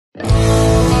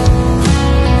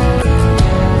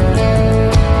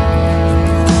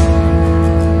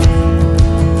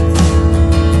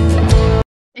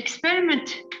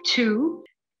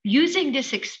using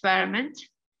this experiment,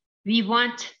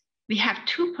 we have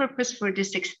two purposes for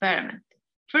this experiment.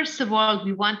 First of all,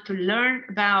 we want to learn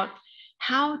about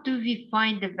how do we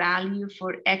find the value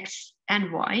for X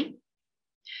and Y.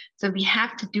 So we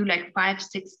have to do like 5,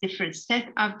 6 different sets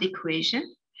of the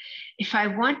equation. If I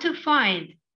want to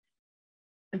find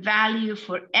a value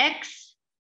for X,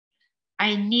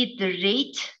 I need the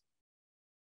rate.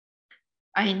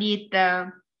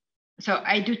 So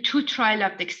I do 2 trial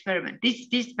of the experiment.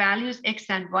 These values, X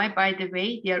and Y, by the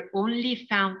way, they are only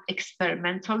found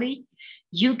experimentally.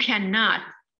 You cannot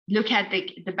look at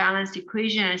the balanced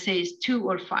equation and say it's 2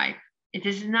 or 5. It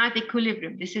is not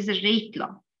equilibrium. This is a rate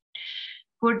law.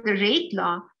 For the rate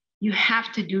law, you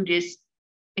have to do this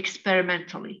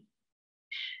experimentally.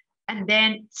 And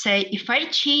then say, if I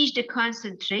change the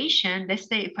concentration, let's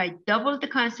say if I double the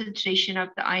concentration of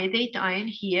the iodate ion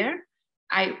here,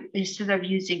 instead of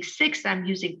using 6, I'm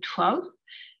using 12.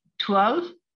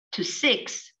 12 to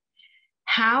 6,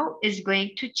 how is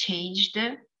going to change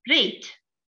the rate?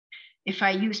 If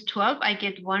I use 12, I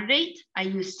get 1 rate. I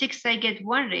use 6, I get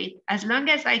 1 rate. As long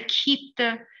as I keep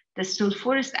the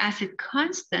sulfurous acid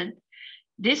constant,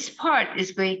 this part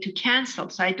is going to cancel.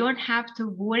 So I don't have to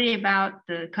worry about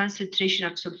the concentration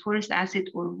of sulfurous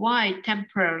acid or Y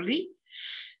temporarily.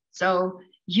 So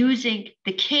using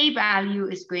the K value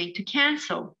is going to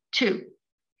cancel too.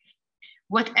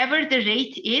 Whatever the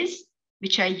rate is,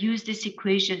 which I use this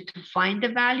equation to find the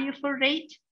value for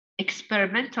rate,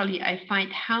 experimentally, I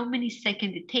find how many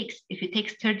seconds it takes. If it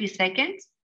takes 30 seconds,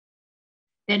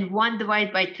 then 1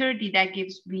 divided by 30, that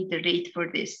gives me the rate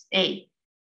for this A.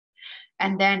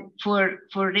 And then for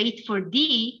rate for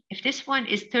D, if this one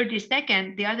is 30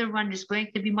 seconds, the other one is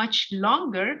going to be much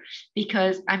longer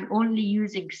because I'm only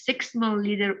using 6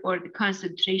 milliliter or the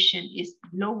concentration is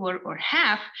lower or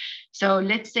half. So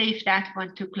let's say if that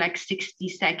one took like 60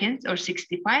 seconds or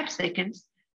 65 seconds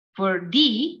for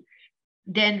D,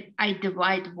 then I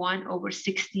divide 1 over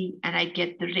 60 and I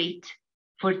get the rate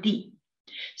for D.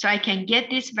 So I can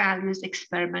get these values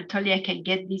experimentally. I can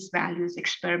get these values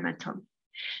experimentally.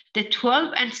 The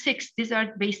 12 and 6, these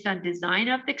are based on design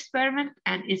of the experiment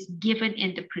and is given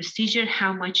in the procedure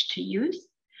how much to use,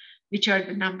 which are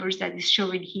the numbers that is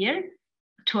showing here.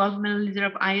 12 milliliter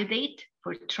of iodate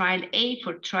for trial A.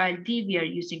 For trial D, we are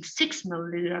using 6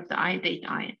 milliliter of the iodate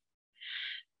ion.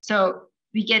 So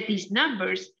we get these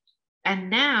numbers,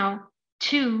 and now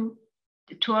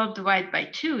 12 divided by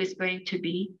 2 is going to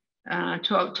be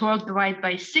 12 divided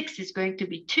by 6 is going to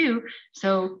be 2.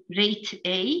 So rate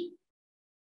A,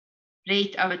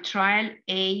 rate of a trial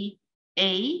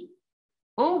A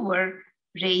over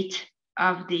rate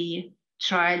of the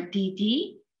trial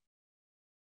DD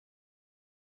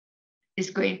is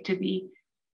going to be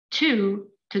 2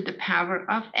 to the power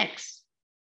of X.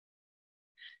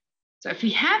 So if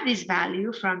we have this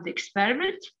value from the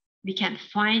experiment, we can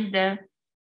find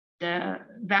the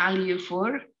value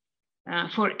for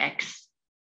X.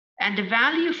 And the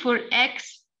value for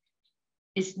X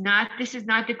is not, this is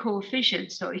not the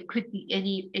coefficient, so it could be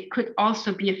it could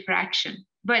also be a fraction.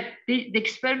 But the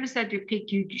experiments that you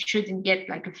pick, you shouldn't get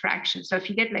like a fraction. So if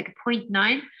you get like a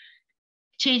 0.9,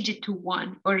 change it to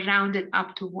 1 or round it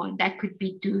up to 1. That could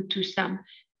be due to some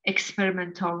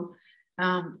experimental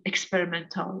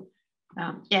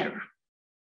error.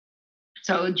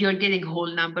 So you're getting a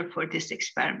whole number for this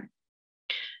experiment.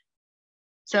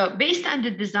 So based on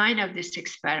the design of this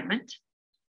experiment,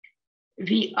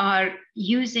 we are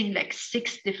using like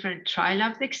 6 different trial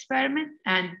of the experiment.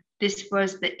 And this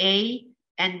was the A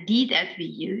and D that we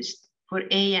used. For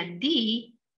A and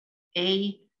D,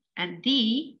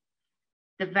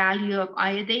 the value of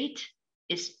iodate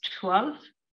is 12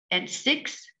 and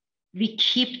 6. We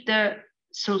keep the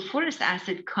sulfurous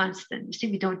acid constant. You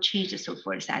see, we don't change the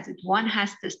sulfurous acid. One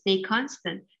has to stay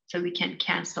constant so we can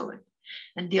cancel it.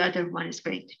 And the other one is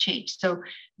going to change. So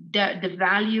the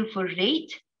value for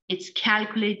rate, it's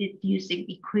calculated using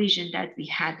equation that we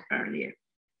had earlier.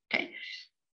 Okay,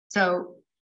 so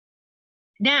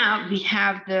now we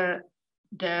have the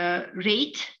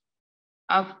rate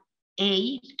of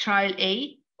A, trial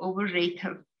A over rate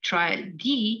of trial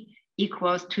D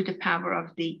equals to the power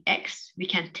of the X. We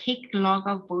can take the log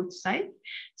of both sides.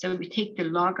 So we take the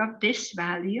log of this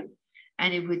value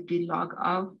and it would be log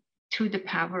of to the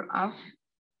power of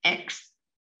X,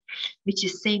 which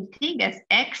is same thing as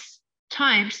X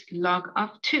times log of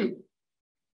 2.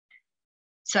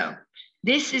 So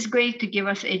this is going to give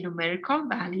us a numerical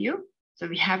value. So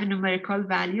we have a numerical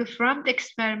value from the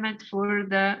experiment for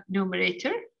the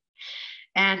numerator.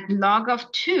 And log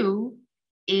of 2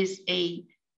 is a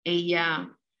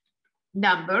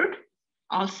number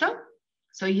also.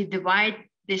 So you divide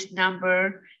this number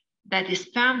that is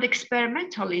found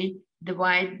experimentally,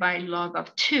 divide by log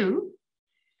of 2,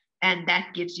 and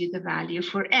that gives you the value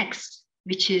for X,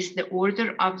 which is the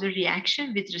order of the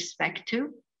reaction with respect to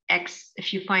X.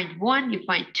 If you find 1, you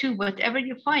find 2, whatever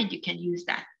you find, you can use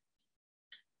that.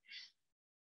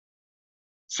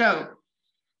 So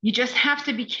you just have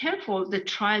to be careful the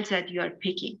trials that you are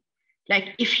picking.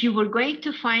 Like if you were going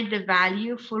to find the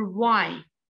value for Y,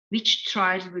 which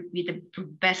trials would be the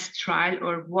best trial,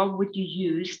 or what would you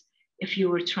use if you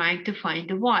were trying to find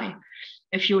the Y?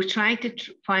 If you were trying to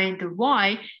find the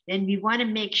Y, then we want to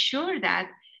make sure that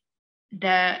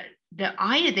the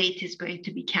iodate is going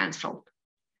to be canceled.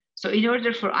 So in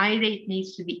order for iodate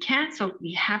needs to be canceled,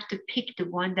 we have to pick the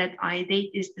one that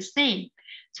iodate is the same.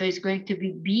 So it's going to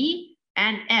be B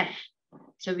and F.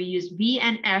 So we use B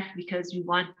and F because we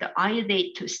want the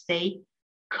iodate to stay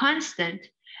constant.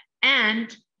 And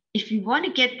if you want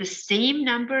to get the same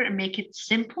number and make it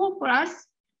simple for us,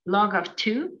 log of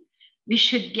 2, we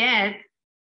should get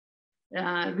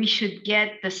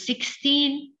the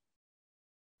 16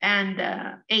 and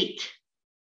 8.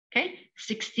 Okay,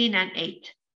 16 and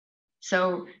 8.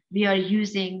 So we are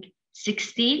using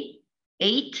 16,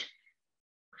 8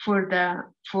 for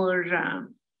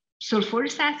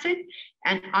sulfuric acid,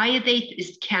 and iodate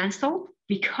is canceled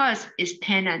because it's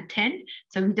 10 and 10.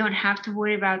 So we don't have to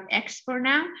worry about X for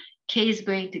now. K is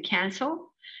going to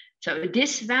cancel. So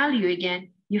this value,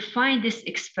 again, you find this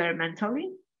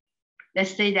experimentally.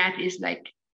 Let's say that is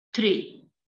like 3,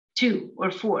 2,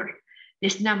 or 4.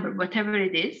 This number, whatever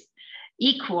it is,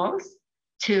 equals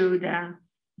to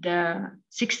the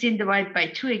 16 divided by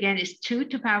 2, again, is 2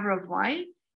 to the power of Y.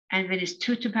 And when it's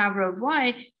 2 to the power of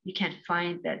Y, you can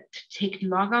find that to take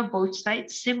log of both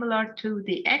sides, similar to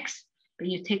the X, but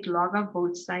you take log of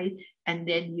both sides, and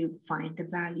then you find the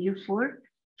value for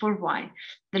Y.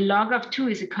 The log of 2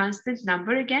 is a constant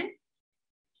number again,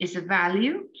 is a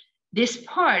value. This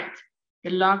part, the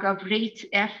log of rate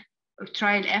F, of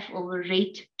trial F over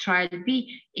rate trial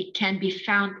B, it can be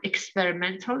found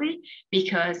experimentally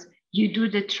because you do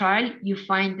the trial, you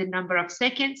find the number of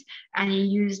seconds, and you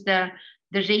use the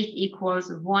rate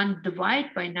equals 1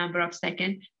 divided by number of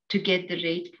seconds to get the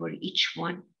rate for each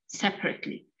one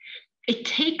separately. It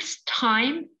takes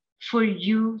time for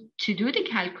you to do the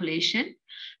calculation,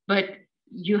 but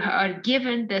you are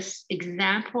given this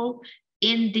example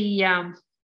in the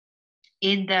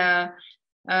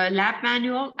lab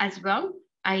manual as well.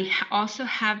 I also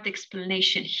have the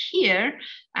explanation here,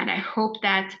 and I hope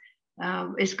that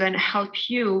is going to help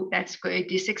you.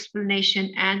 This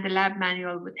explanation and the lab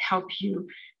manual would help you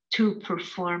to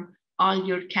perform all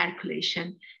your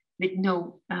calculation with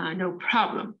no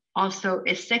problem. Also,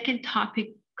 a second topic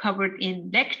covered in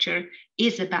lecture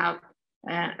is about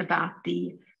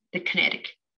the kinetic.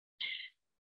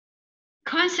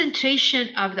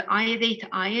 Concentration of the iodate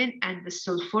ion and the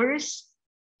sulfurous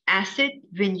acid,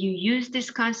 when you use this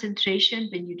concentration,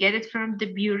 when you get it from the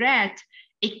burette,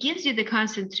 it gives you the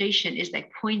concentration is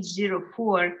like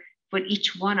 0.04 for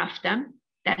each one of them.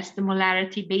 That's the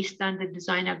molarity based on the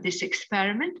design of this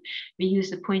experiment. We use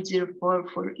the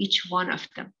 0.04 for each one of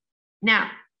them.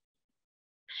 Now,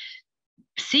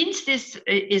 since this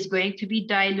is going to be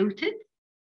diluted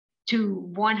to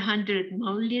 100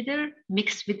 milliliter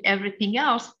mixed with everything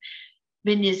else,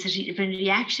 when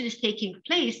reaction is taking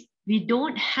place, we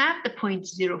don't have the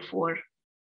 0.04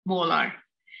 molar.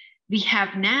 We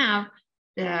have now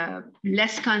the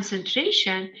less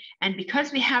concentration, and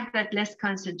because we have that less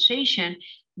concentration,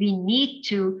 we need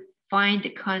to find the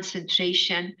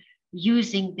concentration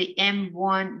using the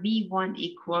M1 V1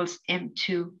 equals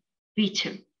M2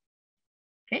 V2.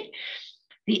 Okay,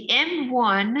 the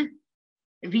M1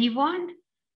 V1,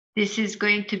 this is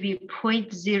going to be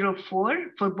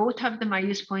 0.04 for both of them. I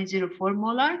use 0.04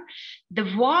 molar. The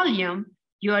volume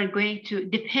you are going to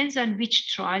depends on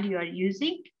which trial you are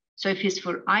using. So if it's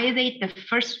for iodate, the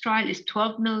first trial is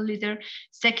 12 milliliter,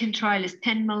 second trial is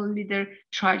 10 milliliter,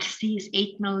 trial C is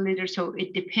 8 milliliter. So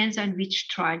it depends on which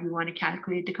trial you want to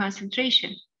calculate the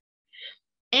concentration.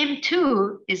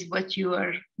 M2 is what you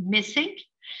are missing.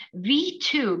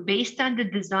 V2, based on the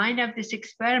design of this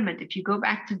experiment, if you go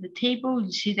back to the table,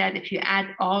 you see that if you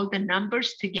add all the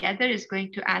numbers together, it's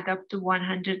going to add up to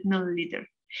 100 milliliter.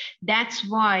 That's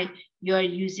why you are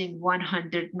using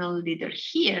 100 milliliter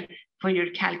here for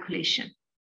your calculation.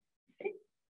 Okay.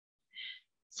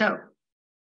 So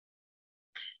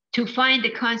to find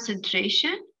the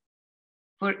concentration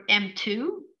for M2,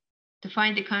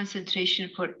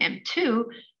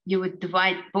 you would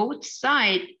divide both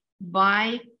sides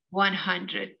by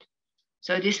 100.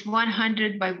 So this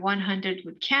 100 by 100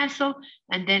 would cancel,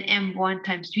 and then M1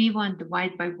 times V1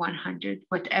 divided by 100.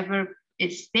 Whatever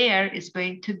is there is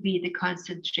going to be the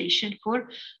concentration for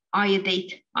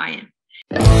iodate ion.